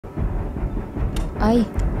Ay,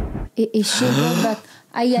 is she go back?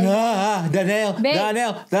 Ay, ay. The nail. Babe. The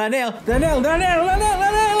nail. The nail. The nail. The nail. The nail.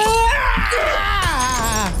 The nail.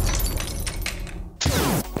 Ah!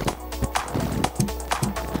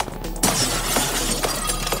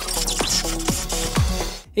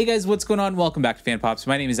 Hey guys, what's going on? Welcome back to Fan Pops.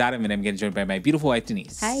 My name is Adam and I'm getting joined by my beautiful wife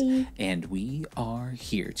Denise. Hi. And we are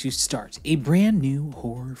here to start a brand new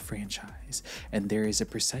horror franchise. And there is a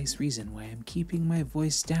precise reason why I'm keeping my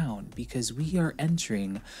voice down, because we are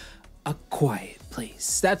entering A Quiet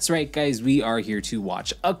Place. That's right, guys. We are here to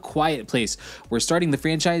watch A Quiet Place. We're starting the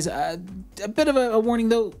franchise. A bit of a warning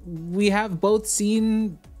though. We have both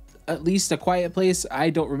seen at least A Quiet Place. I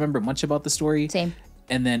don't remember much about the story. Same.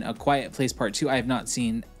 And then A Quiet Place Part 2, I have not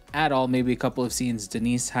seen at all. Maybe a couple of scenes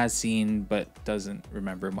Denise has seen, but doesn't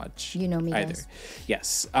remember much. You know me, either. guys.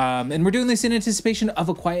 Yes. And we're doing this in anticipation of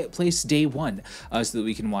A Quiet Place Day 1, so that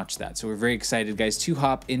we can watch that. So we're very excited, guys, to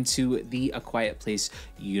hop into the A Quiet Place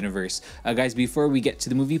universe. Guys, before we get to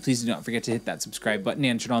the movie, please do not forget to hit that subscribe button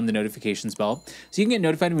and turn on the notifications bell so you can get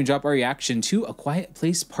notified when we drop our reaction to A Quiet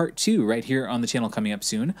Place Part 2 right here on the channel coming up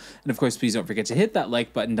soon. And of course, please don't forget to hit that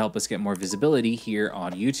like button to help us get more visibility here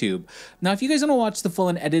on YouTube. Now, if you guys want to watch the full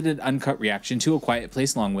and edited uncut reaction to A Quiet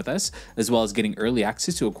Place along with us, as well as getting early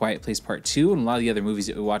access to A Quiet Place Part 2 and a lot of the other movies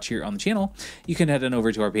that we watch here on the channel, you can head on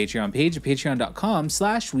over to our Patreon page at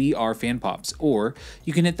patreon.com/wearefanpops, or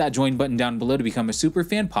you can hit that join button down below to become a Super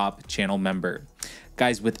Fan Pop channel member.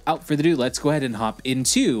 Guys, without further ado, let's go ahead and hop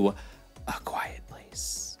into A Quiet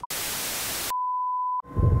Place.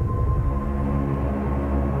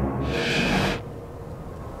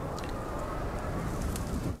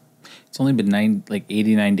 It's only been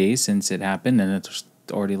 89 days since it happened, and it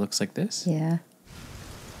already looks like this. Yeah.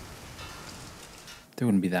 There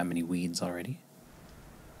wouldn't be that many weeds already.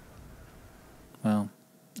 Well,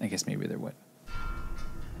 I guess maybe there would.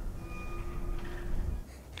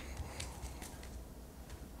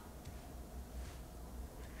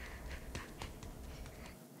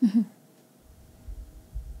 Mm-hmm.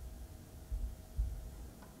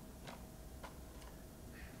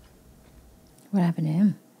 What happened to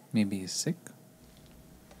him? Maybe he's sick.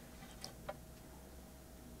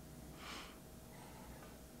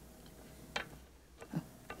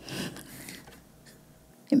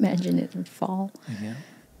 Imagine it would fall. Yeah.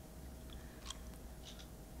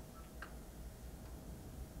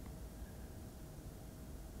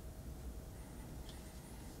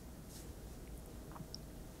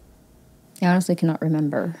 I honestly cannot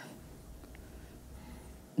remember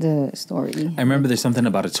the story. I remember there's something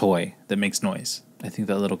about a toy that makes noise. I think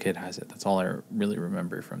that little kid has it. That's all I really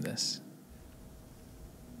remember from this.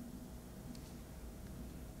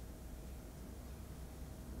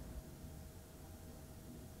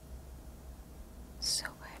 So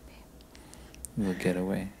happy. We'll get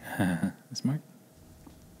away. Smart.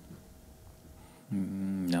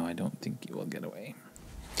 No, I don't think you will get away.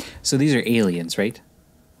 So these are aliens, right?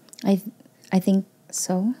 I think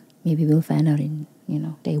so. Maybe we'll find out in,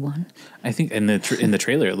 day 1. I think in the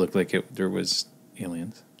trailer it looked like there was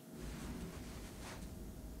aliens.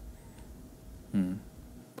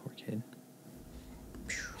 Poor kid.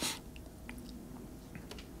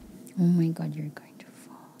 Oh my God, you're going to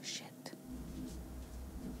fall. Shit.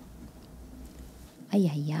 Ay,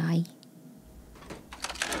 ay, ay.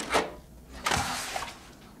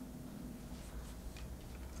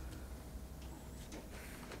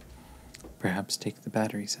 Perhaps take the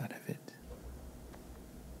batteries out of it.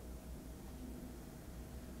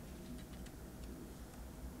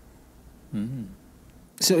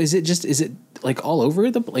 So is it like all over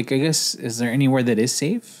I guess, is there anywhere that is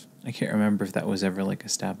safe? I can't remember if that was ever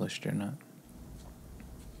established or not.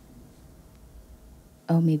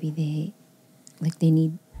 Oh, maybe they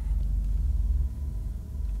need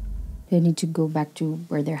to go back to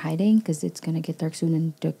where they're hiding because it's gonna get dark soon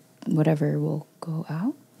and whatever will go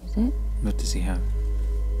out. Is it? What does he have?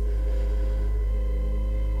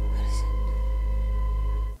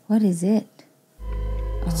 What is it?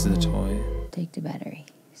 It's the toy. Take the batteries.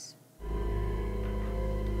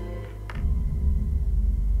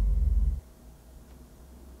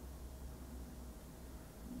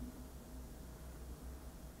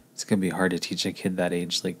 It's gonna be hard to teach a kid that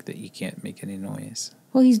age that you can't make any noise.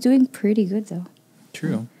 Well, he's doing pretty good though.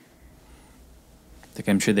 True.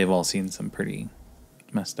 I'm sure they've all seen some pretty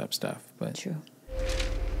messed up stuff, but True.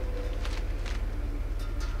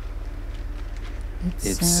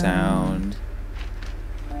 It's sound.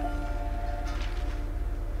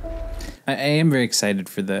 I am very excited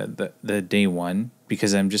for the day 1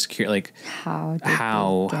 because I'm just curious, how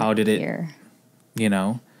did it,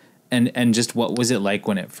 and just what was it like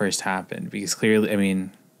when it first happened? Because clearly, I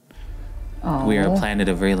mean, Oh. We are a planet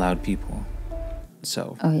of very loud people.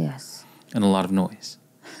 So. Oh, yes. And a lot of noise.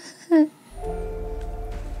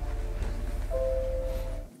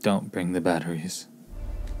 Don't bring the batteries.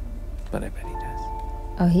 But I bet he does.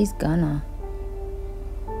 Oh, he's gonna.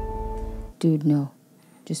 Dude, no.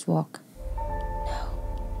 Just walk. No.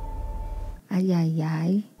 Ay, ay,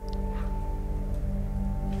 ay.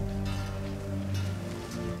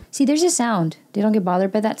 See, there's a sound. They don't get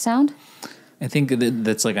bothered by that sound? I think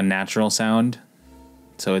that's like a natural sound.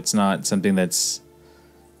 So it's not something that's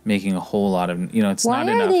making a whole lot of, it's Why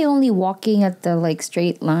not enough. Why are they only walking at the, like,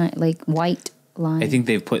 straight line, like, white line? I think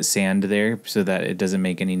they've put sand there so that it doesn't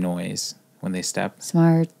make any noise when they step.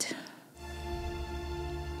 Smart.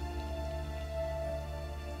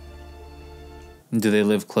 Do they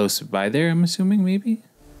live close by there, I'm assuming, maybe?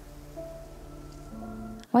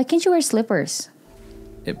 Why can't you wear slippers?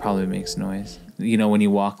 It probably makes noise. When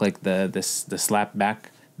you walk, like the slap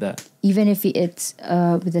back, even if it's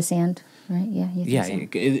with the sand, right? Yeah. Yeah,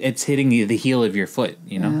 it's hitting the heel of your foot,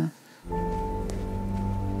 Yeah.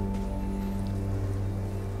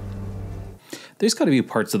 There's got to be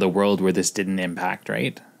parts of the world where this didn't impact,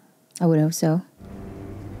 right? I would hope so.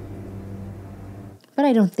 But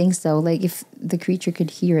I don't think so. Like, if the creature could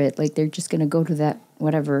hear it, like, they're just going to go to that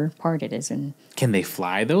whatever part it is. And can they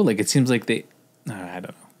fly, though? Like, it seems like they... I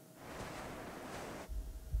don't know.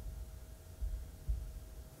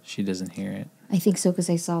 She doesn't hear it. I think so, because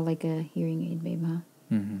I saw, like, a hearing aid, babe, huh?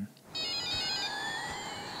 Mm-hmm.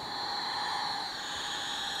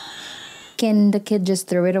 Can the kid just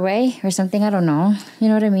throw it away or something? I don't know. You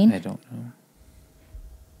know what I mean? I don't know.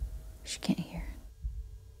 She can't hear.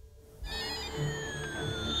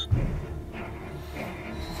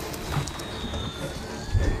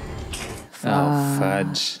 Oh,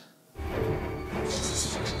 fudge.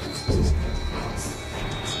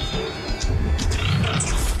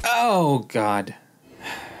 Oh, God.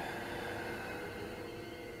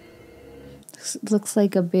 This looks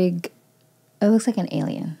like a big... It looks like an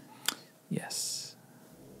alien. Yes.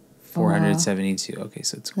 472. Wow. Okay,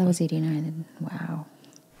 so it's... That was 89. Then. Wow.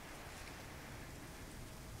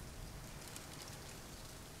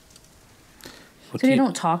 So they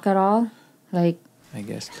don't talk at all? Like... I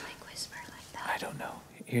guess. Like whisper like that? I don't know.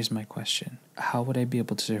 Here's my question. How would I be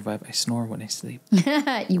able to survive? I snore when I sleep.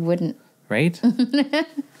 You wouldn't. Right?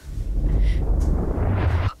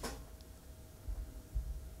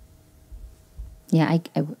 Yeah,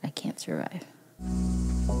 I can't survive.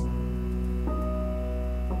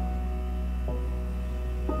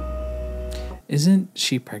 Isn't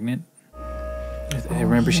she pregnant? I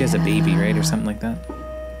remember she has a baby, right? Or something like that.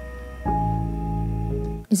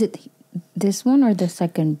 Is it this one or the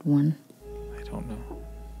second one? I don't know.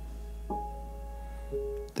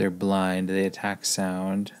 They're blind. They attack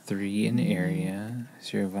sound. 3 in area.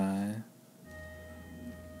 Survive.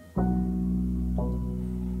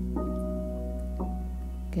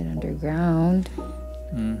 Get underground.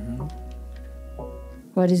 Mm-hmm.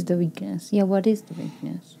 What is the weakness? Yeah, what is the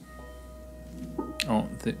weakness? Oh,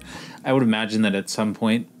 I would imagine that at some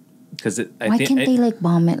point, because why can't they like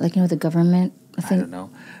bomb it? Like, the government. I don't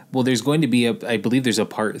know. Well, there's going to be I believe there's a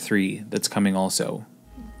part 3 that's coming also,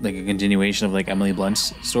 like a continuation of like Emily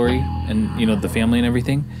Blunt's story and the family and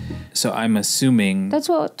everything. So I'm assuming that's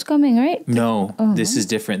what's coming, right? No, this is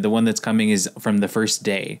different. The one that's coming is from the first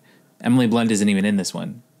day. Emily Blunt isn't even in this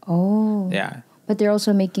one. Oh, yeah. But they're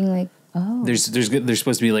also making like there's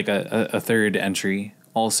supposed to be like a third entry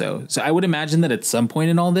also. So I would imagine that at some point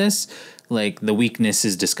in all this, like the weakness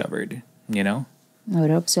is discovered. I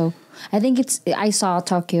would hope so. I think I saw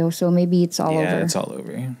Tokyo, so maybe it's all over. Yeah, it's all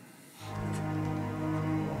over.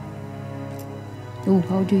 Oh,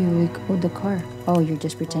 how do you hold the car? Oh, you're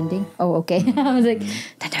just pretending? Oh, okay. I was like,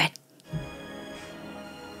 don't do it.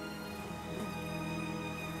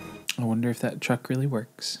 I wonder if that truck really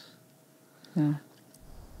works. Yeah.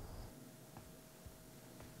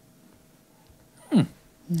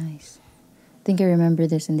 Nice. I think I remember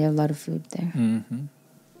this, and they have a lot of food there. Mm-hmm.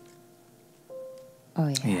 Oh,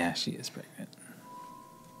 yeah. Yeah, she is pregnant.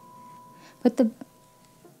 But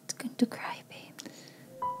it's going to cry, babe.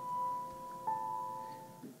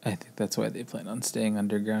 I think that's why they plan on staying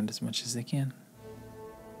underground as much as they can.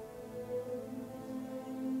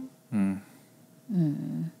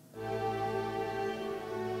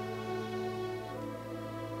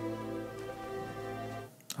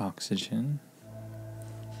 Oxygen.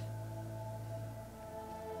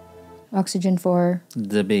 Oxygen for?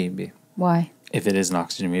 The baby. Why? If it is an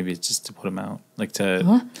oxygen, maybe it's just to put him out, like to.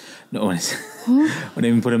 Huh? No, when I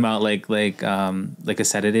even put him out, like a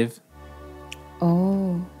sedative.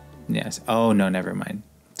 Oh. Yes. Oh no, never mind.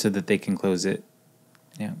 So that they can close it.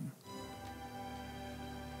 Yeah.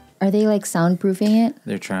 Are they like soundproofing it?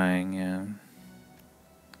 They're trying, yeah.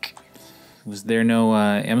 Was there no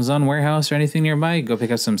Amazon warehouse or anything nearby? Go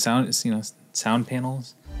pick up some sound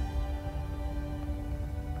panels.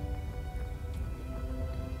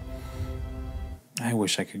 I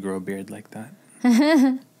wish I could grow a beard like that.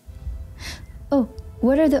 Oh,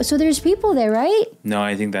 what are those? So there's people there, right? No,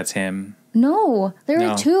 I think that's him. No, there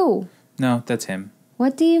No. are two. No, that's him.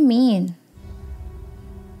 What do you mean?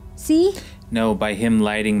 See? No, by him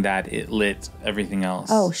lighting that, it lit everything else.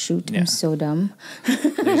 Oh, shoot. Yeah. I'm so dumb.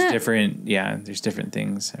 There's different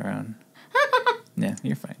things around. Yeah,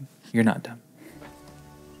 you're fine. You're not dumb.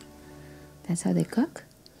 That's how they cook?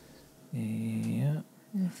 Yeah.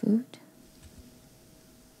 The food?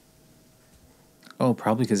 Oh,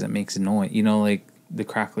 probably because it makes noise. You know, like the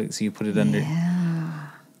crackling, so you put it under. Yeah.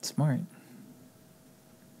 Smart.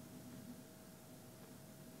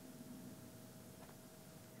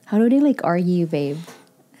 How do they like argue, babe?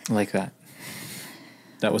 Like that.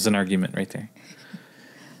 That was an argument right there.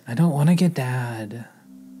 I don't want to get dad.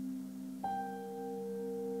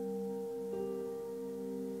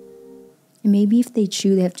 Maybe if they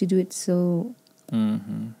chew, they have to do it so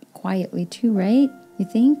quietly too, right? You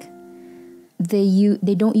think?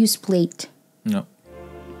 They don't use plate. No.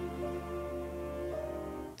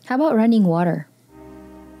 How about running water?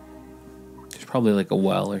 There's probably like a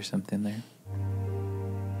well or something there.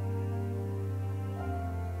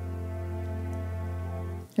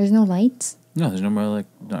 There's no lights? No, there's no more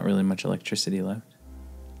not really much electricity left.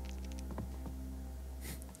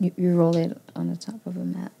 You roll it on the top of a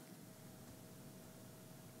mat.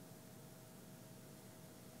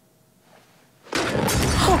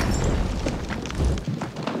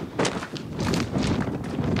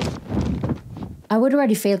 I would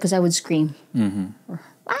already fail because I would scream. Or,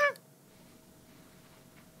 ah!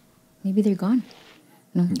 Maybe they're gone.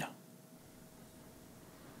 No.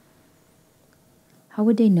 How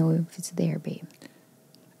would they know if it's there, babe?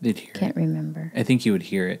 They'd hear Can't remember. I think you would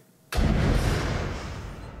hear it.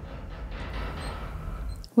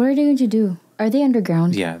 What are they going to do? Are they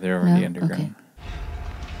underground? Yeah, they're already No? underground. Okay.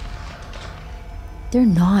 They're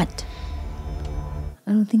not.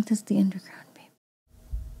 I don't think that's the underground, babe.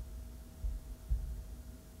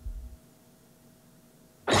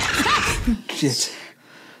 Shit.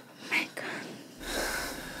 Oh my God.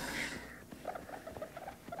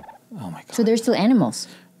 Oh my God. So they're still animals.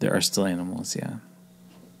 There are still animals, yeah.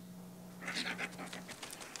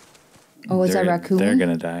 Oh, is that raccoon? They're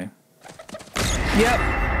gonna die. Yep.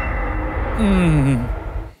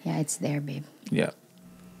 Yeah, it's there, babe. Yep.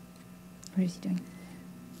 What is he doing?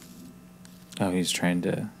 Oh, he's trying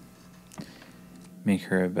to make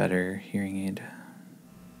her a better hearing aid.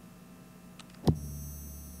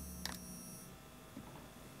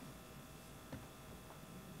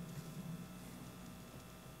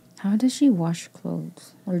 How does she wash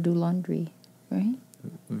clothes or do laundry, right?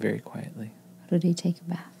 Very quietly. How do they take a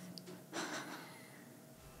bath?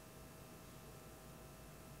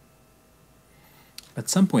 At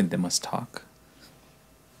some point, they must talk.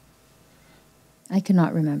 I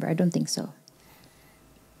cannot remember. I don't think so.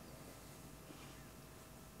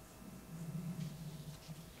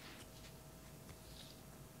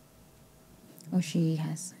 Oh, she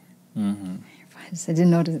has. Mm-hmm. I didn't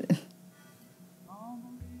notice it.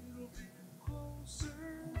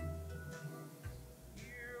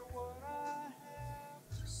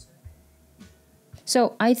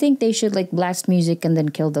 So I think they should like blast music and then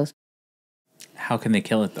kill those. How can they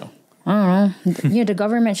kill it, though? I don't know. Yeah, the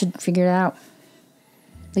government should figure it out.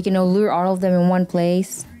 Like, lure all of them in one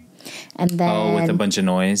place. And then... Oh, with a bunch of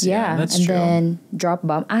noise? Yeah, that's and true. then drop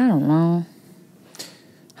bomb. I don't know.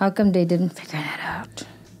 How come they didn't figure that out?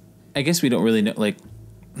 I guess we don't really know, like...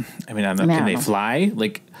 I mean, can they fly?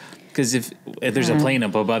 Like, because if there's a plane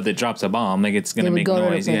up above that drops a bomb, like, it's going to make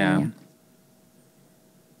noise. Yeah.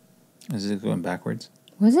 Is it going backwards?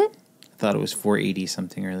 Was it? I thought it was 480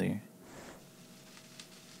 something earlier.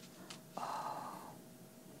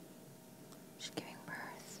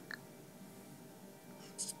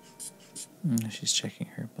 She's checking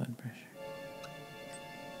her blood pressure.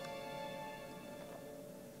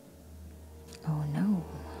 Oh, no.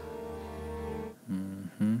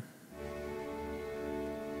 Mm-hmm.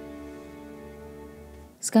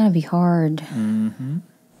 It's gonna be hard. Mm-hmm.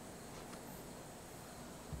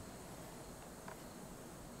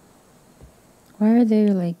 Why are they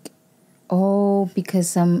like... Oh, because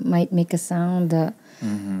some might make a sound. The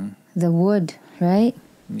wood, right?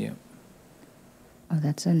 Yep. Oh,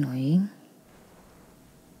 that's annoying.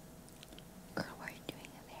 Girl, what are you doing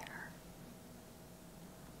there?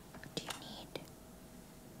 What do you need?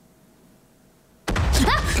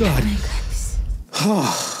 God. Oh my goodness.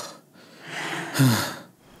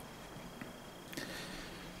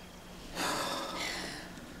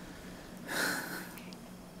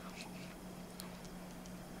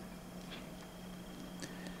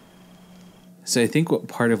 So I think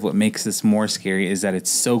part of what makes this more scary is that it's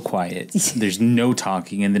so quiet. There's no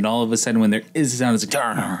talking, and then all of a sudden, when there is a sound, it's like.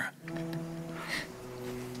 Arr!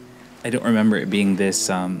 I don't remember it being this.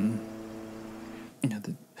 This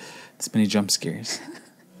many jump scares.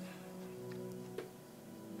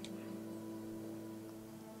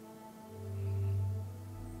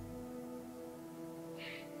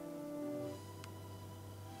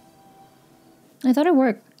 I thought it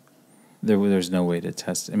worked. There's no way to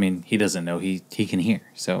test. I mean, he doesn't know. He can hear,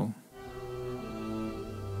 so.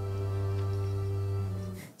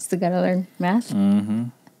 Still gotta learn math? Mm-hmm.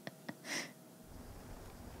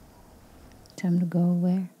 Time to go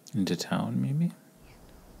where? Into town, maybe?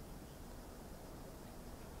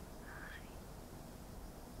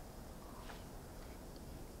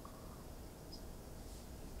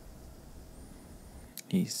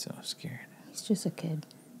 He's so scared. He's just a kid.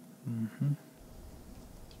 Mm-hmm.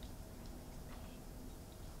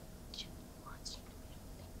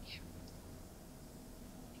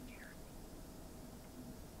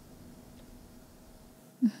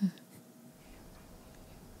 Mm-hmm.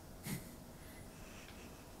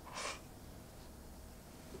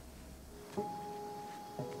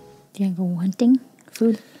 Do you go hunting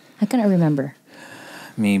food? I cannot remember.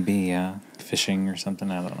 Maybe fishing or something.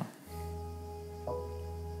 I don't know.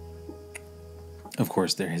 Of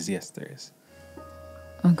course there is. Yes, there is.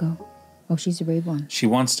 I'll go. Oh, she's a brave one. She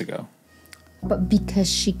wants to go. But because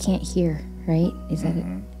she can't hear, right? Is that it?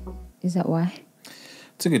 Is that why?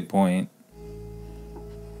 It's a good point.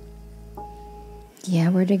 Yeah,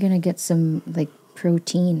 where are they gonna get some like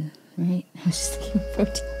protein, right? I was just thinking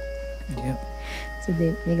protein. Yep. So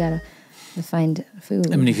they gotta find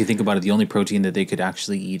food. I mean, if you think about it, the only protein that they could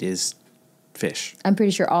actually eat is fish. I'm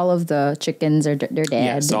pretty sure all of the chickens they're dead.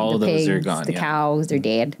 Yes, all the of those pigs, are gone. The yeah. cows, they're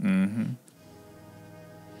dead. Mm-hmm.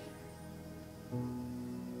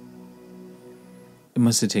 It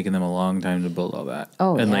must have taken them a long time to build all that.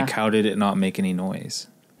 Oh, and yeah. like, how did it not make any noise?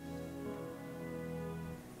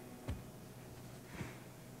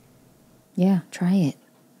 Yeah, try it.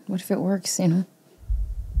 What if it works, you know?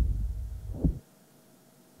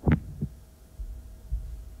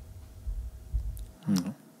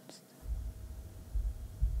 No.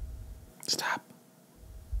 Stop.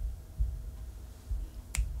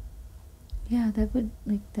 Yeah, that would,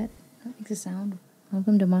 like, that makes a sound. How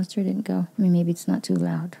come the monster didn't go? I mean, maybe it's not too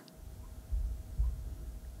loud.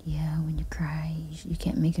 Yeah, when you cry, you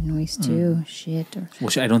can't make a noise too. Shit. Or Well,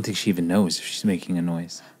 I don't think she even knows if she's making a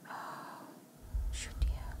noise. shit,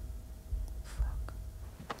 yeah. Fuck.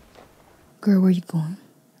 Girl, where you going?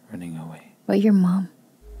 Running away. But your mom.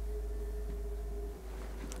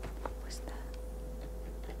 What's that?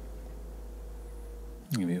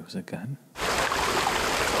 Maybe it was a gun.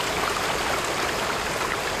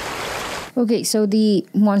 Okay, so the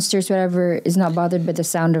monsters, whatever, is not bothered by the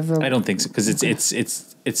sound of a... I don't think so, because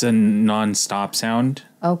it's a non-stop sound.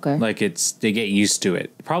 Okay. Like they get used to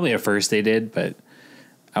it. Probably at first they did, but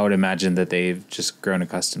I would imagine that they've just grown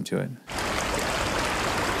accustomed to it.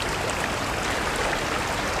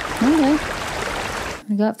 Okay.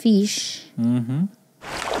 I got fish. Mm-hmm.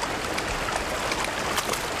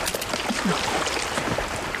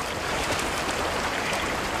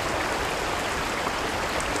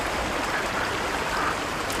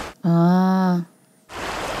 Ah.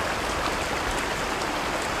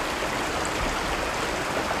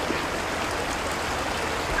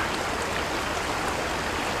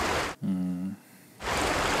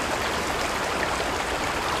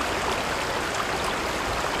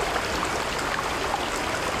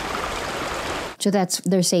 So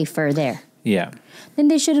they're safer there. Yeah. Then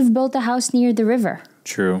they should have built a house near the river,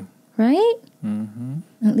 True. right? Mm-hmm.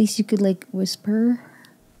 At least you could like whisper.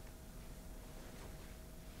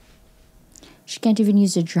 She can't even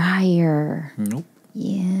use a dryer. Nope.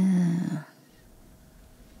 Yeah.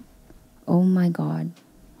 Oh my God.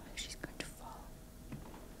 She's going to fall.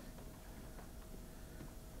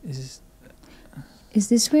 Is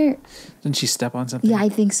this where? Didn't she step on something? Yeah, I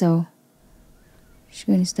think so. She's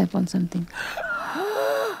going to step on something.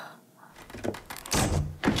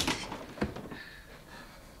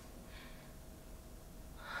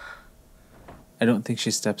 I don't think she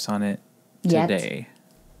steps on it Yet. today.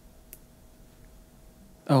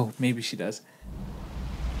 Oh, maybe she does.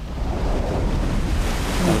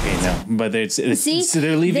 Okay, no. But See? so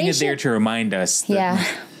they're leaving They it there should- to remind us. That, Yeah.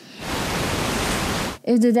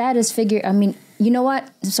 If the dad is figure, I mean, you know what?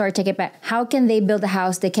 Sorry, take it back. How can they build a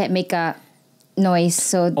house? They can't make a noise.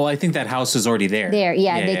 So Oh, I think that house is already there.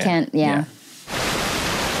 they can't. Yeah.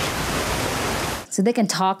 So they can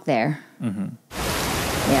talk there.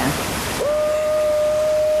 Yeah.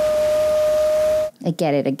 I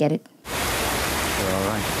get it. We're all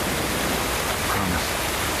right. Promise.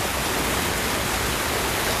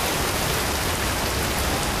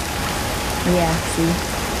 Yeah. See.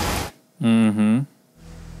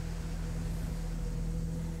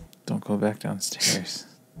 Don't go back downstairs.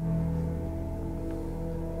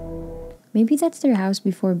 Maybe that's their house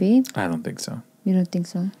before, babe. I don't think so. You don't think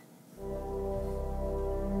so?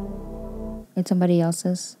 It's somebody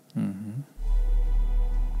else's.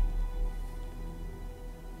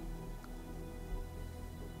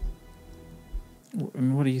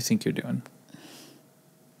 What do you think you're doing?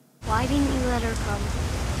 Why didn't you let her come?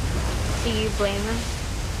 Do you blame them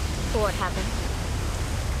for what happened?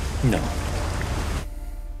 No.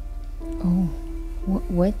 Oh,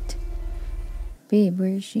 what? Babe, where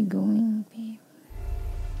is she going, babe?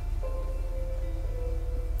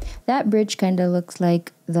 That bridge kind of looks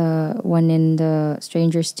like the one in the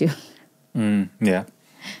Strangers too. Yeah.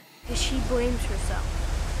 Because she blames herself.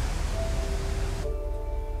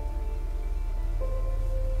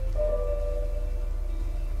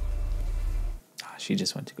 She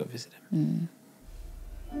just went to go visit him.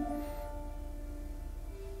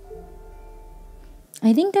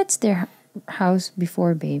 I think that's their house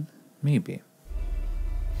before, babe. Maybe.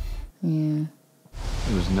 Yeah.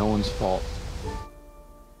 It was no one's fault.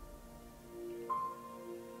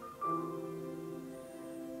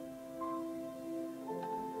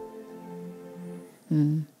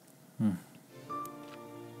 You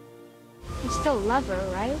still love her,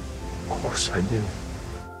 right? Of course I do.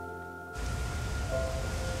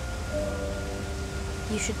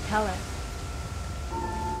 You should tell her.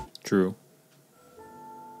 True.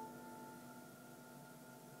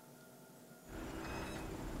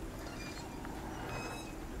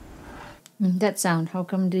 That sound. How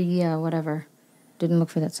come the whatever didn't look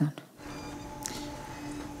for that sound?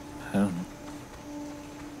 I don't know.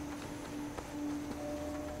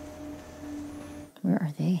 Where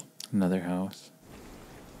are they? Another house.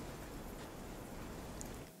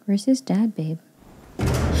 Where's his dad, babe?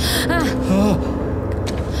 Oh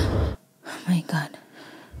my god.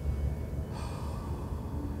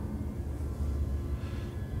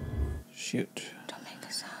 Shoot. Don't make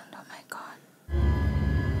a sound. Oh my god.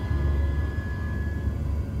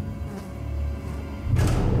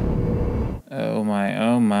 Oh my,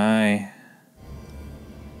 oh my.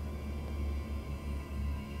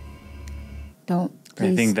 Don't.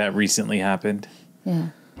 Please. I think that recently happened. Yeah.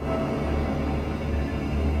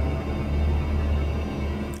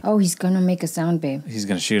 Oh, he's gonna make a sound, babe. He's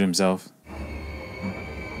gonna shoot himself.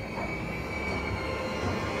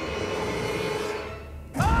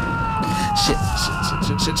 Shit.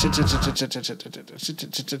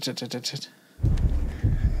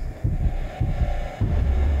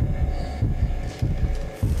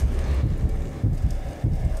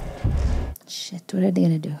 Shit, what are they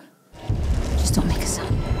gonna do? Just don't make a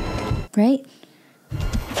sound. Right?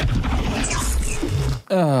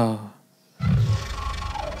 Oh.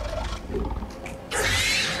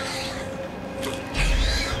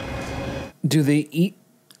 Do they eat?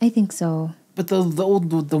 I think so. But the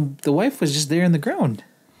wife was just there in the ground.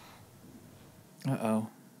 Uh-oh.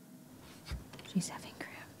 She's having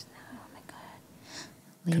cramps now. Oh my god.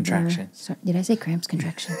 Labor. Contractions. Sorry, did I say cramps?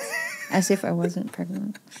 Contractions. As if I wasn't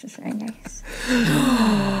pregnant. Sorry, guys.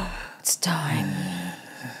 It's time.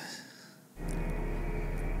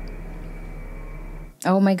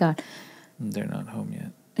 Oh my god. They're not home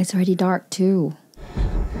yet. It's already dark too.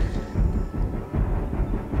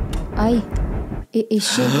 Is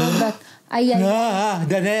she going back?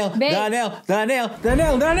 The nail. Babe. The nail. The nail. The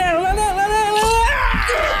nail. The nail. The nail. The nail.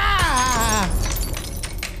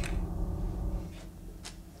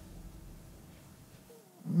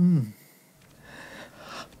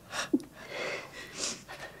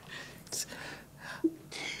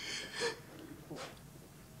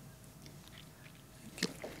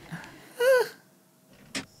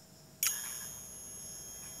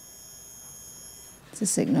 It's a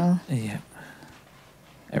signal. Yeah.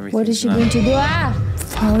 What is she going to do?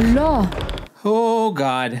 Allah. Oh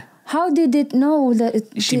God. How did it know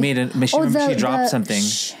that She made a mission. She dropped something.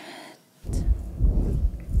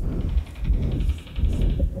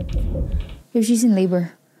 If she's in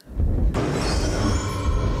labor.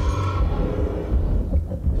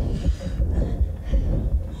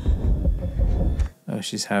 Oh,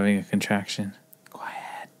 she's having a contraction.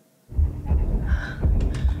 Quiet.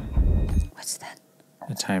 What's that?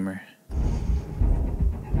 A timer.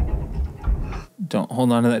 Don't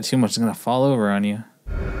hold on to that too much. It's going to fall over on you.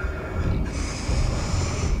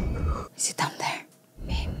 Is it down there?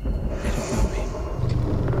 Babe.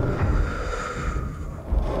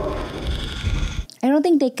 I don't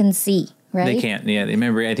think they can see, right? They can't. Yeah.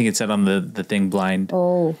 Remember, I think it said on the thing blind.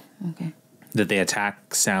 Oh, okay. That they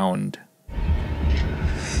attack sound.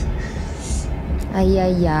 Ay,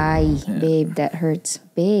 ay, ay. Yeah. Babe, that hurts.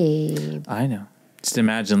 Babe. I know. Just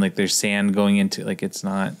imagine like there's sand going into, like it's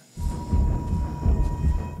not.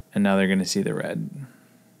 And now they're going to see the red.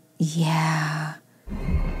 Yeah.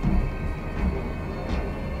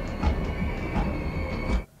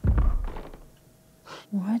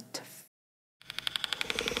 What the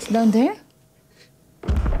It's down there?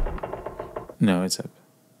 No, it's up.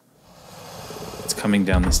 It's coming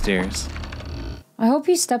down the stairs. I hope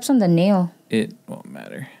he steps on the nail. It won't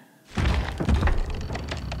matter.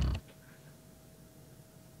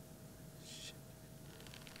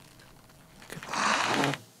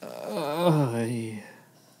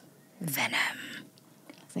 Venom.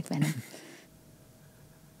 It's like venom.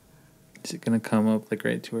 Is it gonna come up like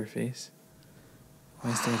right to her face?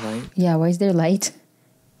 Why is there light? Yeah, why is there light?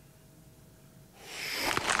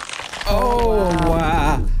 Oh,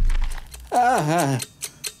 wow.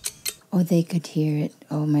 Oh, they could hear it.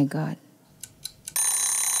 Oh my God.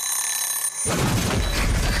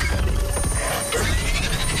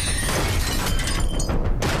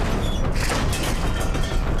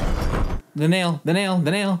 The nail.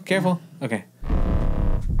 Careful. Okay.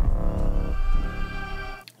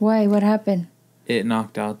 Why? What happened? It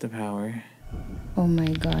knocked out the power. Oh my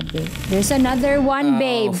God, babe. There's another one,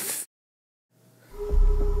 babe.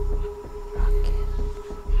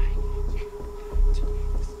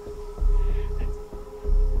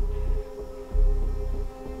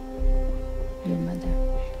 Your mother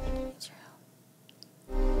needs your help.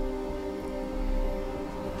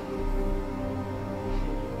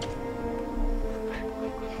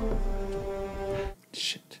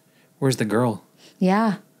 Shit. Where's the girl?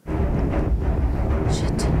 Yeah.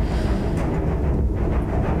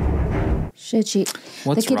 Shit,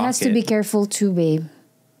 What's the kid Rocket? has to be careful too, babe.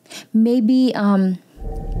 Maybe, is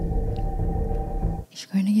she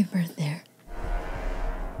going to give birth there?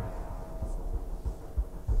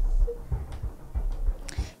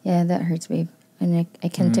 Yeah, that hurts, babe. And I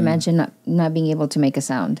can't imagine not being able to make a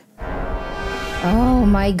sound. Oh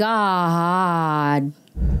my God.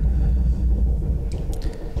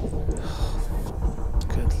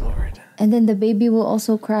 Good Lord. And then the baby will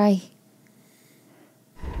also cry.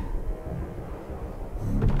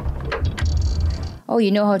 Oh, you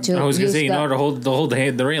know how to. I was gonna say, you know how to hold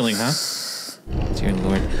the railing, huh? Dear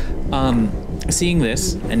Lord. Seeing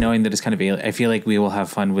this and knowing that it's kind of alien, I feel like we will have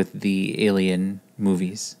fun with the Alien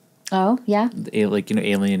movies. Oh yeah. Like, you know,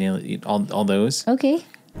 Alien, all those. Okay.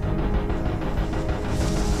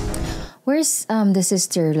 Where's the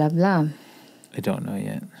sister, Lab Lam? I don't know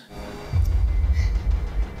yet.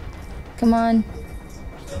 Come on.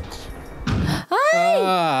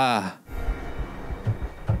 Hi.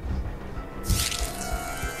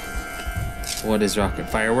 What is rocket?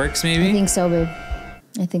 Fireworks, maybe? I think so, babe.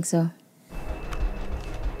 I think so.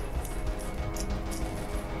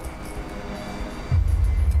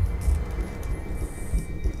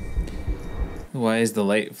 Why is the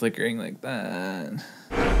light flickering like that?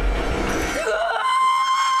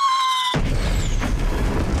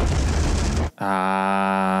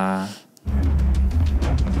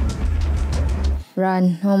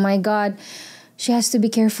 Run. Oh my God. She has to be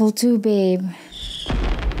careful too, babe.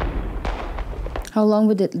 How long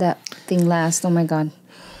would that thing last? Oh my God.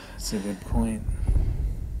 That's a good point.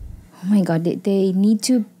 Oh my God. They need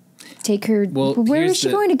to take her. Well, where is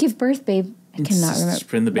she going to give birth, babe? I cannot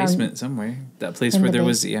remember. In the basement somewhere. That place where there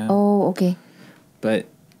was, yeah. Oh, okay. But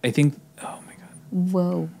I think, oh my God.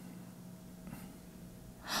 Whoa.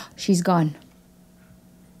 She's gone.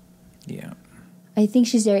 Yeah. I think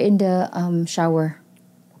she's there in the shower.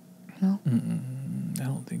 No? I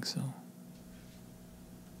don't think so.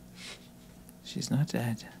 She's not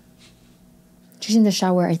dead. She's in the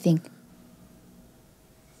shower, I think.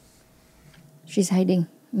 She's hiding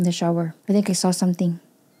in the shower. I think I saw something.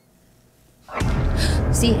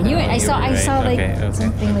 See, I knew it. I saw like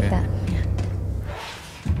something like that.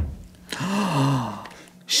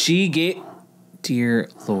 She gave... Dear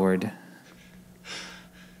Lord.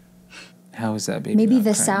 How is that baby? Maybe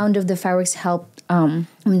the crying? sound of the fireworks helped. And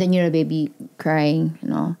then, you know, baby crying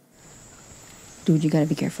and all. Dude, you gotta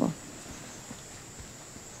be careful.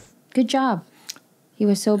 Good job. He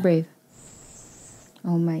was so brave.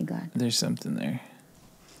 Oh my God. There's something there.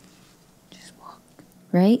 Just walk.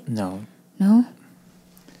 Right? No. No?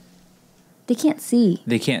 They can't see.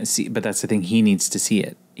 They can't see, but that's the thing. He needs to see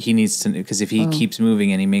it. He needs to, because if he keeps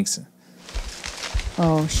moving and he makes...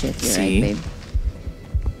 Oh, shit. You're See? right, babe.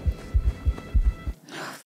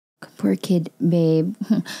 Poor kid, babe.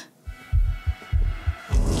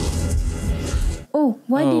 Oh,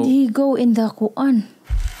 why did he go in the kuan?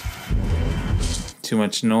 Too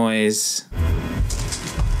much noise.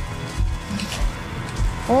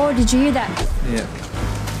 Oh, did you hear that? Yeah.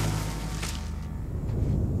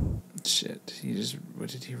 Shit. He just... What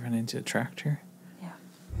did he run into? A tractor? Yeah.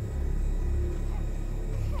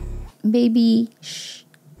 Baby. Shh.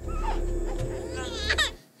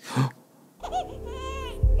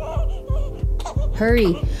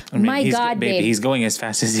 Hurry. I mean, My God, babe. He's going as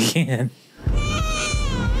fast as he can.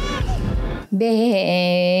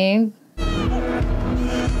 Babe.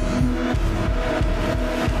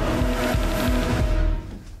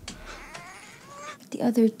 The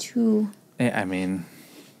other two. I mean...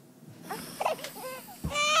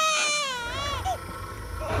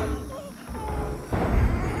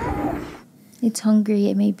 It's hungry,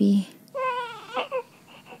 it may be.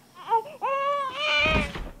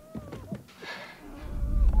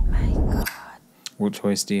 My God. What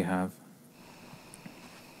choice do you have?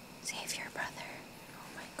 Save your brother. Oh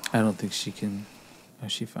my God. I don't think she can... Oh,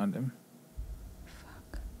 she found him.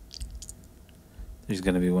 Fuck. There's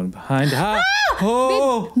gonna be one behind. Ah!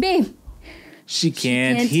 Oh! Babe. She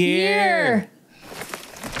can't hear.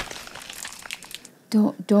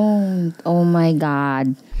 Don't. Oh my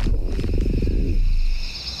God.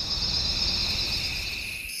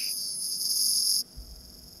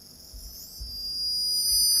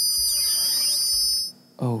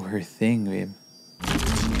 Oh, her thing, babe.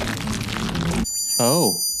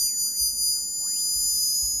 Oh.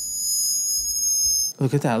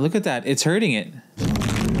 Look at that. Look at that. It's hurting it.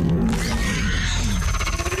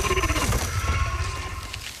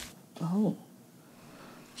 Oh.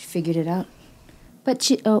 She figured it out. But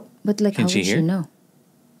like Can how she would hear? she know?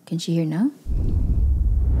 Can she hear now?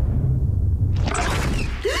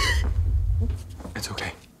 It's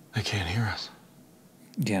okay. They can't hear us.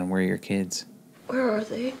 Yeah, and where are your kids? Where are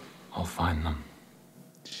they? I'll find them.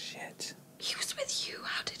 Shit. He was with you.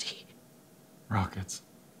 How did he? Rockets.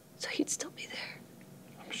 So he'd still be there.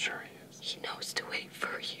 I'm sure he is. He knows to wait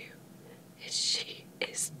for you.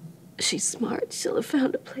 She's smart. She'll have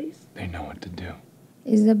found a place. They know what to do.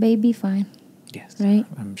 Is the baby fine? Yes. Right?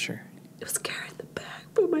 I'm sure. It was carrying the bag,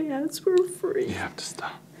 but my hands were free. You have to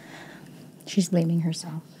stop. She's blaming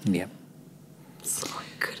herself. Yep. So I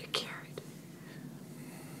could have carried.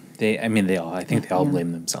 I think they all Yeah.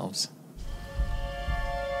 blame themselves.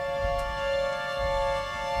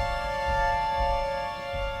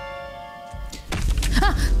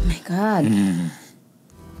 Oh my God.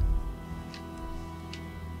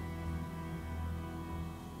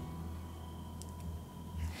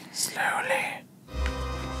 Slowly.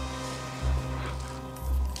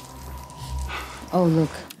 Oh, look.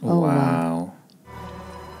 Oh, wow. Wow.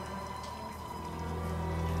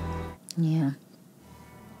 Yeah.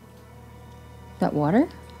 That water?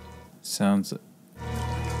 Sounds...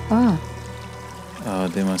 Ah. Oh,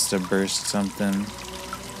 they must have burst something.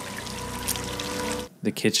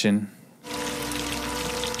 The kitchen.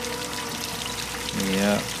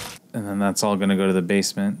 Yeah. And then that's all gonna go to the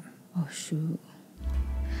basement. Oh, shoot.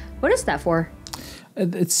 What is that for?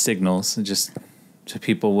 It's signals, just so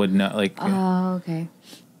people would know, like... Oh, okay.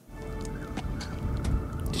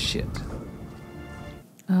 Shit.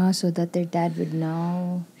 Oh, so that their dad would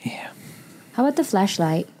know. Yeah. How about the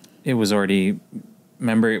flashlight? It was already...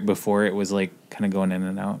 Remember before it was like kind of going in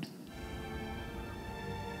and out?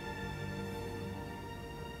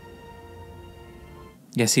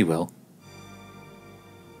 Yes, he will.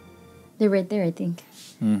 They're right there, I think.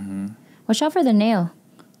 Mm-hmm. Watch out for the nail.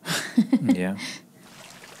 Yeah.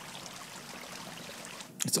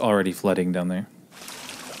 It's already flooding down there.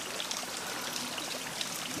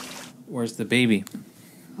 Where's the baby?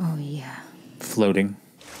 Oh, yeah. Floating.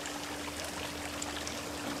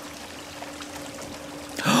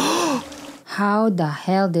 How the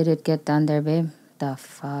hell did it get down there, babe? The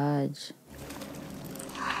fudge.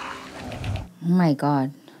 Oh my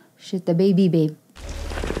God. Shit, the baby, babe.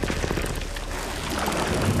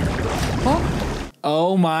 Oh.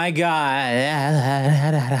 Oh my God.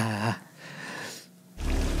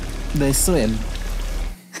 They swim.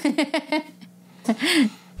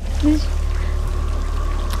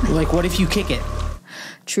 Like, what if you kick it?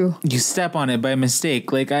 True. You step on it by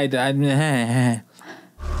mistake. Like, that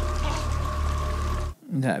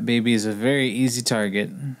baby is a very easy target.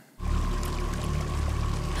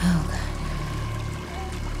 Oh,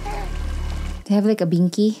 God. They have like a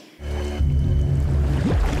binky.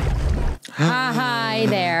 Hi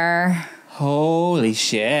there. Holy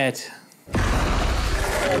shit.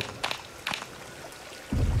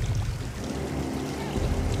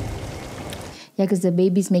 Yeah, because the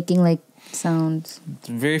baby's making like sounds. It's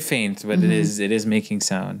very faint, but it is making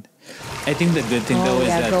sound. I think the good thing though is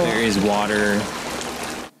that there is water.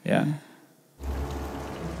 Yeah.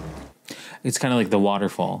 It's kind of like the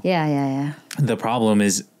waterfall. Yeah. The problem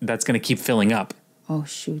is that's going to keep filling up. Oh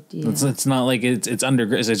shoot! Yeah. It's not like it's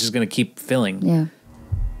underground. So it's just going to keep filling. Yeah.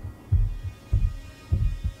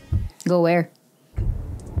 Go where?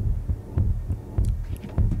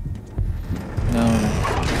 No.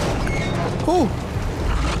 Oh.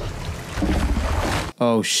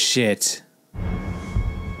 Oh shit.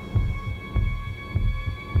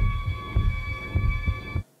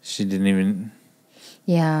 She didn't even.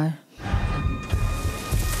 Yeah.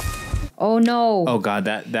 Oh no. Oh god,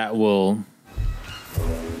 that will.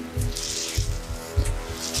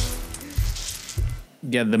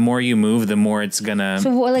 Yeah, the more you move, the more it's gonna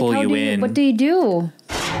pull you in. What do you do?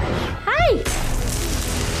 Hi.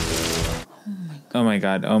 Oh my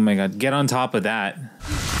god. Get on top of that.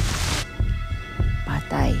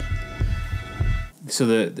 Patay.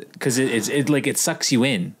 So because it like it sucks you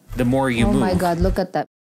in the more you move. Oh my god, look at that.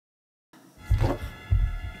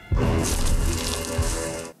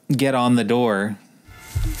 Get on the door.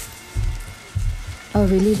 Oh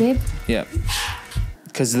really, babe? Yep.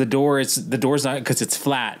 Because the door's not, because it's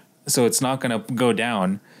flat, so it's not gonna go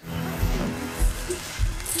down.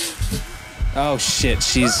 Oh shit,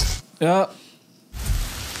 she's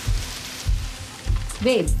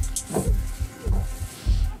Babe.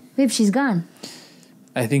 Babe, she's gone.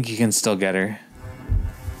 I think you can still get her.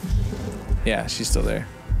 Yeah, she's still there.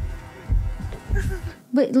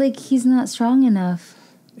 But like he's not strong enough.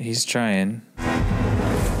 He's trying.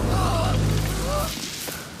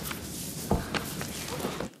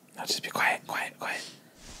 Now just be quiet.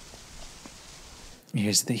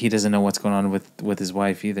 He doesn't know what's going on with his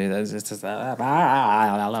wife either. That's just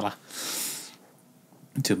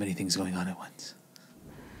too many things going on at once.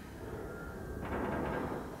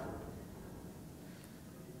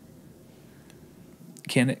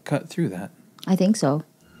 Can it cut through that? I think so.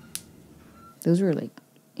 Those were like,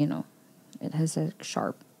 it has a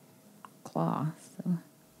sharp claw. So.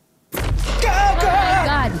 Go! Oh my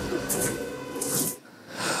god!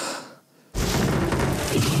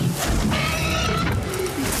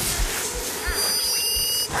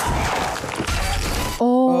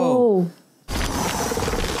 Oh.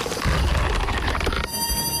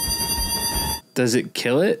 Does it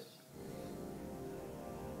kill it?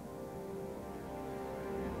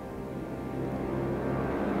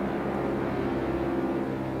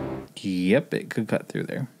 Yep, it could cut through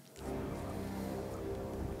there.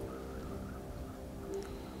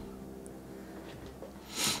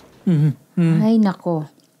 Ay nako.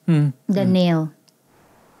 The nail.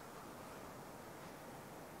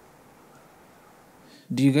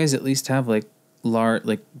 Do you guys at least have like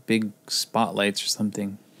big spotlights or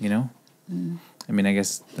something, I mean, I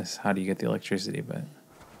guess that's how do you get the electricity, but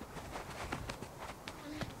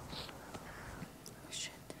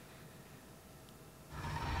Shit.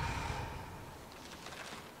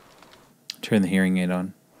 turn the hearing aid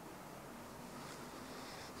on.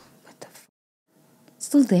 What the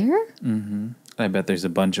Still there? Mm-hmm. I bet there's a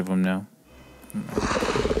bunch of them now.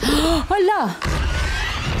 Hala!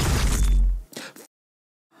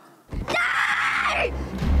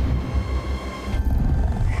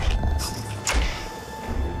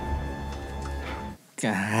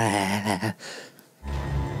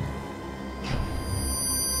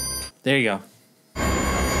 There you go.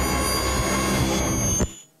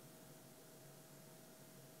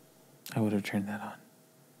 I would have turned that on.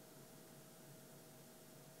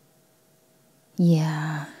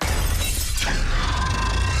 Yeah.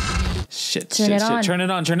 Shit. Turn it on. Turn it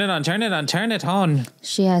on.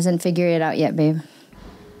 She hasn't figured it out yet, babe.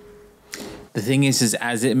 The thing is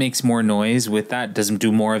as it makes more noise with that, doesn't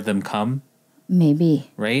do more of them come? Maybe.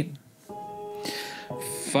 Right?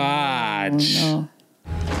 Fudge. Oh, no.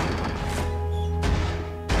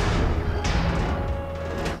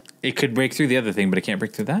 It could break through the other thing, but it can't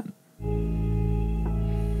break through that?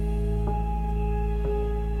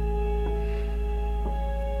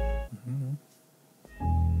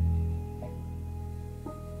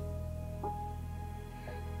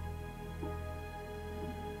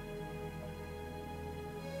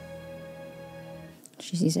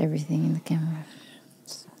 She sees everything in the camera.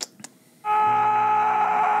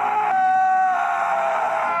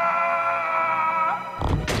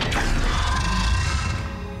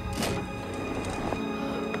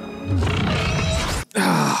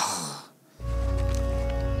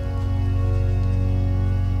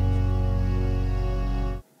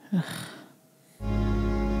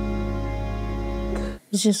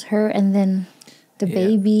 It's just her and then the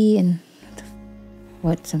baby and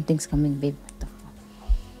what? Something's coming, babe. What the fuck?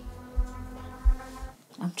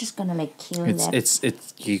 I'm just gonna like kill that.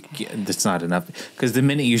 It's not enough because the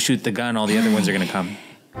minute you shoot the gun, all the other ones are gonna come.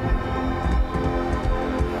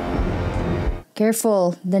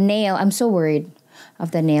 Careful, the nail. I'm so worried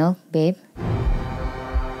of the nail, babe.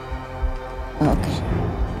 Oh, okay.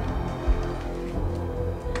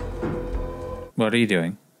 What are you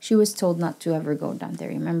doing? She was told not to ever go down there,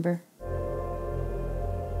 remember?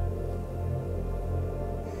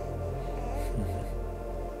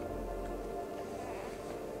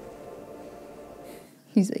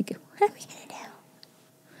 He's like, what are we gonna do?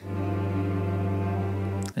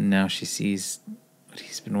 And now she sees what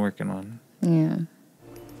he's been working on. Yeah.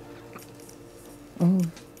 Oh.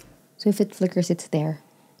 So if it flickers, it's there.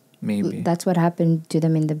 Maybe. That's what happened to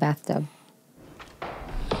them in the bathtub.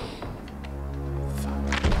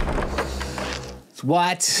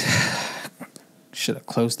 What? Should have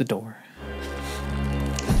closed the door.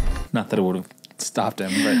 Not that it would have stopped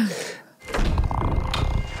him, but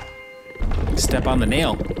step on the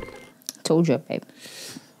nail. Told you, babe.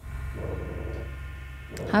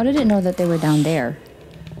 How did it know that they were down there?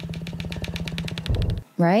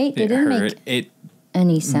 Right? They didn't make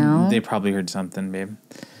any sound. They probably heard something, babe.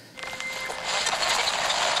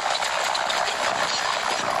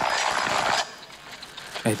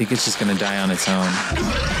 I think it's just going to die on its own.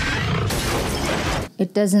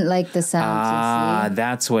 It doesn't like the sound. Ah,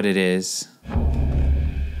 that's what it is.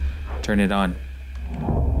 Turn it on.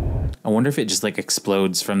 I wonder if it just like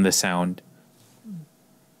explodes from the sound.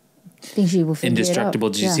 I think she will figure Indestructible.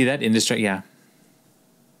 it out. Did you see that? Yeah.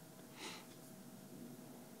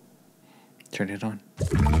 Turn it on.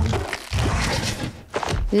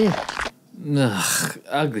 Ew. Ugh,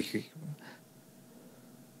 ugly.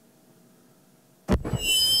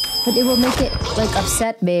 But it will make it like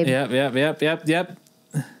upset, babe. Yep.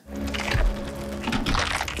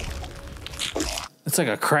 It's like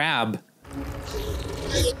a crab.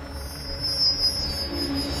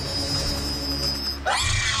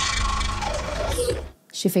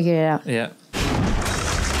 She figured it out. Yeah.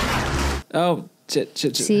 Oh, shit.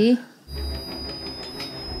 See?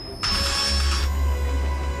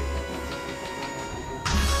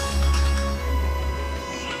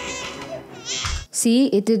 See?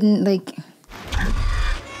 It didn't like...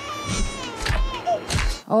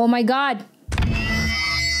 Oh my God.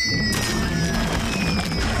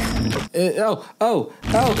 Oh,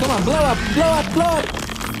 come on, blow up.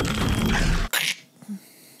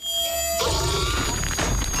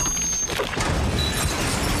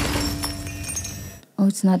 Oh,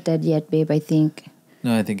 it's not dead yet, babe, I think.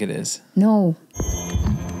 No, I think it is. No.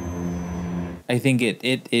 I think it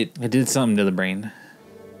did something to the brain.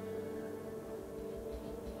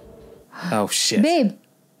 Oh, shit. Babe,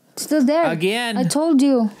 it's still there. Again. I told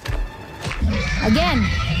you. Again.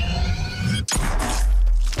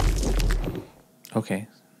 Okay.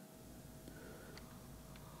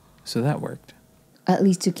 So that worked. At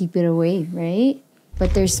least to keep it away, right?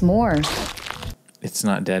 But there's more. It's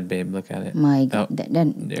not dead, babe. Look at it. My God. Oh,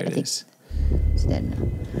 there it is. It's dead now.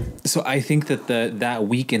 So I think that that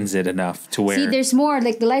weakens it enough to where... See, there's more.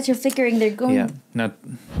 Like the lights are flickering. They're going... Yeah. Not...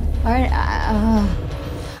 All right.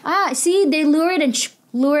 See, they lure it and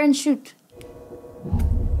lure and shoot.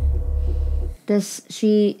 Does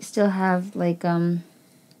she still have like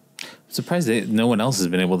Surprised that no one else has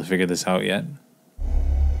been able to figure this out yet.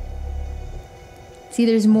 See,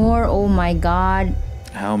 there's more. Oh my God.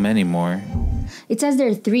 How many more? It says there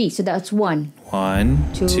are 3, so that's 1.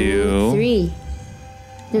 1, 2, 3.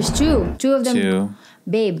 There's 2. 2 of them. 2.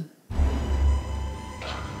 Babe.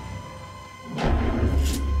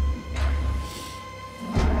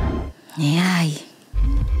 Yeah.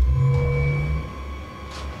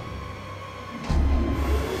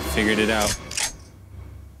 Figured it out.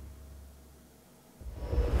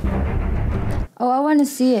 Oh, I want to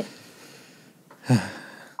see it.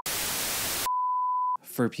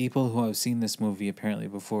 For people who have seen this movie apparently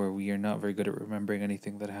before, we are not very good at remembering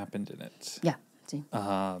anything that happened in it. Yeah. See.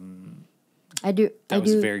 I do. That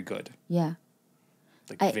was very good. Yeah.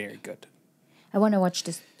 Like very good. I want to watch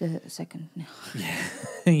the second. Yeah.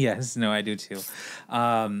 Yes. No, I do too.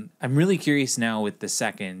 I'm really curious now with the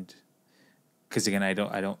second, because again, I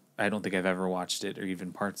don't think I've ever watched it or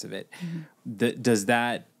even parts of it.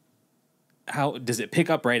 Mm-hmm. How does it pick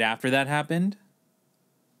up right after that happened?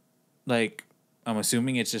 Like, I'm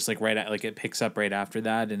assuming it's just like it picks up right after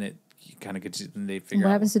that, and it kind of gets, and they figure out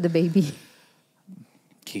what happens to the baby.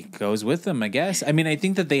 He goes with them, I guess. I mean, I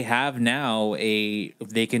think that they have now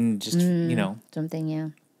they can just, something, yeah.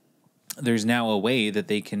 there's now a way that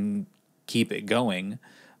they can keep it going.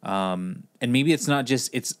 And maybe it's not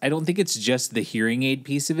just, I don't think it's just the hearing aid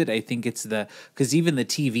piece of it. I think it's because even the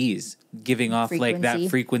TV's giving off like that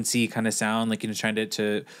frequency kind of sound, like, trying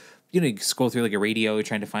to scroll through like a radio,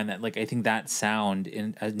 trying to find that, like, I think that sound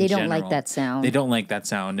they don't like that sound. They don't like that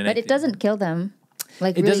sound. And but it doesn't kill them.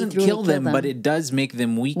 Like, it really, doesn't kill them, but it does make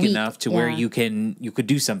them weak enough to where you could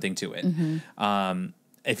do something to it. Mm-hmm.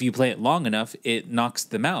 If you play it long enough, it knocks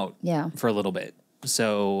them out for a little bit.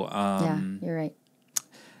 So you're right.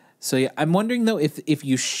 So yeah, I'm wondering though if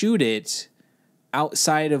you shoot it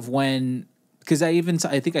outside of when, because I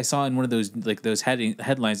think I saw in one of those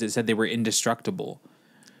headlines that said they were indestructible.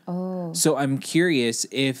 Oh. So I'm curious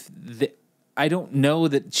if I don't know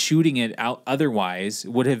that shooting it out otherwise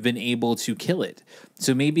would have been able to kill it.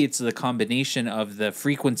 So maybe it's the combination of the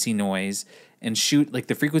frequency noise and shoot like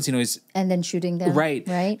the frequency noise and then shooting them. Right.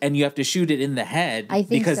 And you have to shoot it in the head. I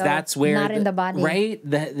think because so. That's where not in the body. Right.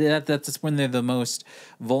 That's when they're the most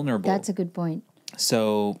vulnerable. That's a good point.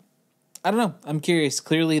 So I don't know. I'm curious.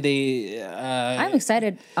 Clearly they I'm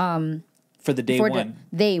excited for the day one.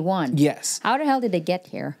 Day one. Yes. How the hell did they get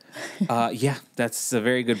here? Yeah, that's a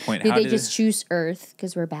very good point. Did they just choose Earth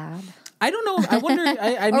because we're bad? I don't know. I wonder.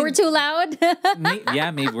 I or mean, we're too loud.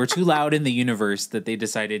 Maybe we're too loud in the universe that they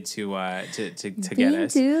decided to get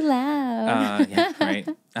us. Too loud. Yeah, right.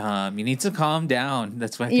 You need to calm down.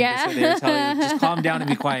 That's what I think that's what they were telling you. Just calm down and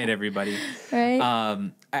be quiet, everybody.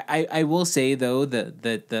 Right. I will say though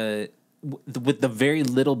that with the very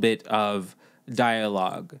little bit of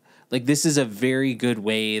dialogue, like this is a very good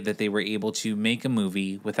way that they were able to make a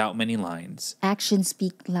movie without many lines. Actions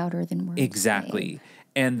speak louder than words. Exactly. Right?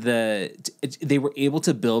 And they were able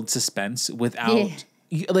to build suspense without,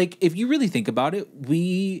 like, if you really think about it,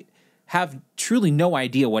 we have truly no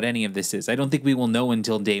idea what any of this is. I don't think we will know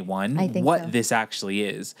until day one what this actually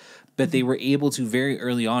is. But they were able to very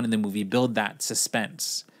early on in the movie build that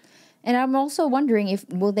suspense. And I'm also wondering if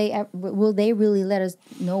will they really let us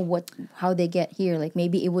know how they get here? Like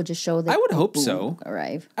maybe it will just show that. I would hope so.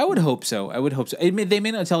 Arrive. I would hope so. They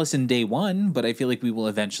may not tell us in day one, but I feel like we will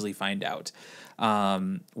eventually find out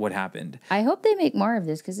what happened. I hope they make more of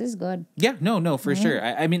this because this is good. Yeah, no, for sure.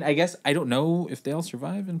 I mean, I guess I don't know if they'll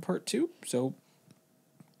survive in part 2, so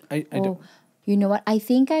I don't. You know what? I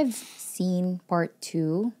think I've seen part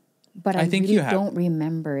 2, but I really don't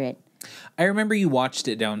remember it. I remember you watched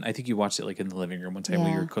it I think you watched it like in the living room one time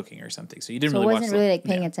when you were cooking or something. So you didn't really watch it. So I wasn't really like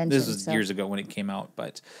paying attention. This was years ago when it came out,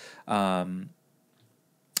 but yeah,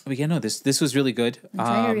 no, this was really good. I'm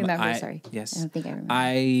trying to remember. Sorry. Yes. I don't think I remember.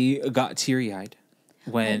 I got teary-eyed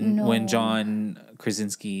when John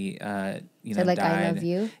Krasinski said, like, died. I love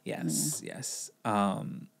you. Yes.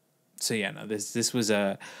 So yeah, no, this was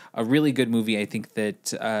a really good movie. I think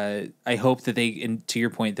that I hope that to your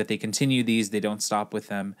point, that they continue these. They don't stop with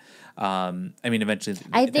them. I mean, eventually,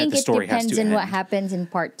 I think it depends on what happens in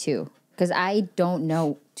part 2 because I don't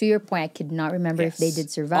know. To your point, I could not remember if they did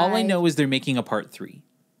survive. All I know is they're making a part 3,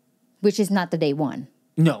 which is not the day one.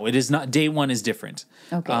 No, it is not. Day 1 is different.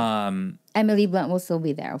 Okay. Emily Blunt will still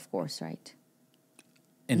be there, of course, right?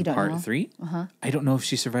 In part 3? Uh-huh. I don't know if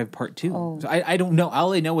she survived part 2. Oh. So I don't know.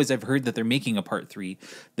 All I know is I've heard that they're making a part 3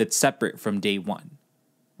 that's separate from day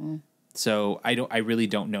 1. So I really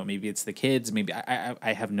don't know. Maybe it's the kids. Maybe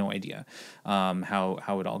I have no idea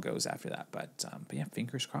how it all goes after that. But yeah,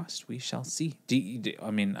 fingers crossed. We shall see.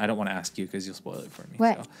 I mean, I don't want to ask you because you'll spoil it for me.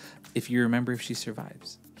 What? So, if you remember if she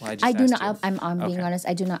survives. Well, I do not. I'm being honest.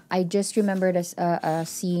 I do not. I just remembered a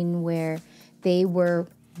scene where they were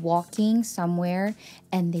walking somewhere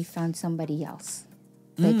and they found somebody else,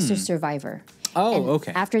 like a survivor. Oh, and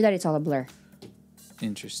okay. After that, it's all a blur.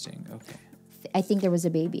 Interesting. Okay. I think there was a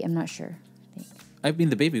baby. I'm not sure. I mean,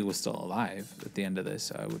 the baby was still alive at the end of this,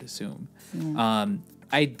 so I would assume. Yeah.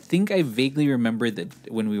 I think I vaguely remember that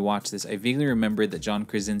when we watched this, I vaguely remembered that John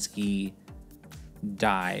Krasinski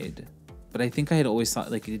died. But I think I had always thought,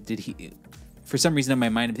 like, did he... For some reason in my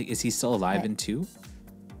mind, I'm thinking, is he still alive in 2?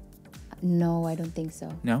 No, I don't think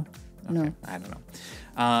so. No? Okay. No. I don't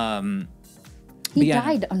know. He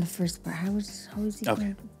died on the first part. How is he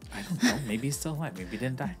okay. I don't know. Maybe he's still alive. Maybe he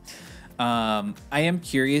didn't die. I am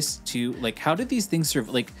curious to, like, how did these things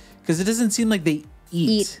survive? Like, because it doesn't seem like they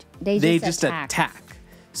eat. They just attack.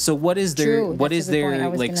 So what is their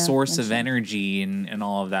like source of energy and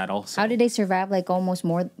all of that also? How did they survive like almost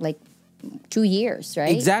more like 2 years,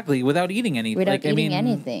 right? Exactly, without eating anything. Without eating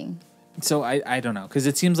anything. So I don't know, because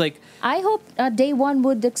it seems like... I hope day 1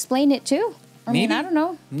 would explain it too. I mean, I don't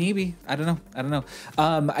know. Maybe. I don't know.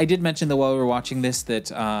 I did mention that while we were watching this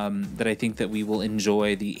that I think that we will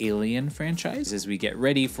enjoy the Alien franchise as we get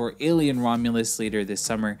ready for Alien Romulus later this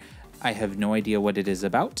summer. I have no idea what it is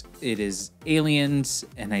about. It is aliens,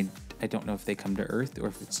 and I don't know if they come to Earth or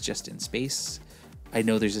if it's just in space. I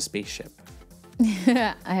know there's a spaceship.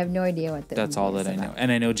 I have no idea what That's all that I know.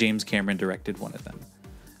 And I know James Cameron directed one of them.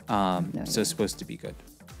 No So it's supposed to be good,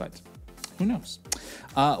 but who knows?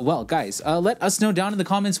 Well, guys, let us know down in the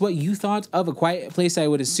comments what you thought of A Quiet Place. I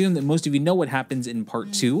would assume that most of you know what happens in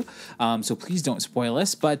part 2, so please don't spoil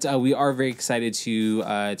us. But we are very excited to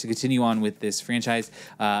continue on with this franchise,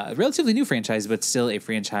 a relatively new franchise, but still a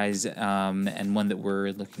franchise, and one that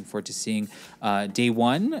we're looking forward to seeing day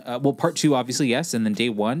 1. Well, part 2, obviously, yes, and then day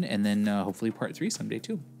 1, and then hopefully part 3 someday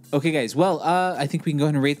too. Okay, guys. Well, I think we can go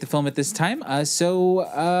ahead and rate the film at this time. So,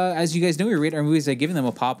 as you guys know, we rate our movies by giving them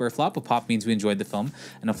a pop or a flop. A pop means we enjoyed the film,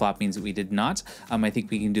 and a flop means that we did not. I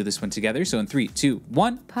think we can do this one together. So, in 3, 2,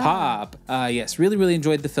 1, pop. Yes, really, really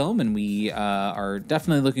enjoyed the film, and we are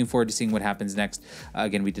definitely looking forward to seeing what happens next.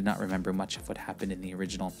 Again, we did not remember much of what happened in the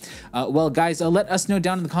original. Well, guys, let us know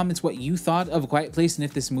down in the comments what you thought of A Quiet Place and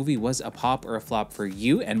if this movie was a pop or a flop for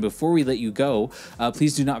you. And before we let you go,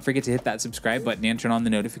 please do not forget to hit that subscribe button and turn on the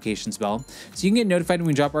notifications bell so you can get notified when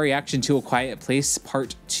we drop our reaction to A Quiet Place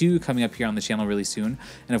Part 2 coming up here on the channel really soon.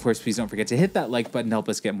 And of course, please don't forget to hit that like button to help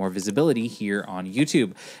us get more visibility here on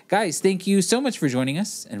YouTube. Guys, thank you so much for joining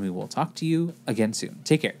us, and we will talk to you again soon.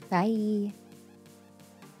 Take care. Bye.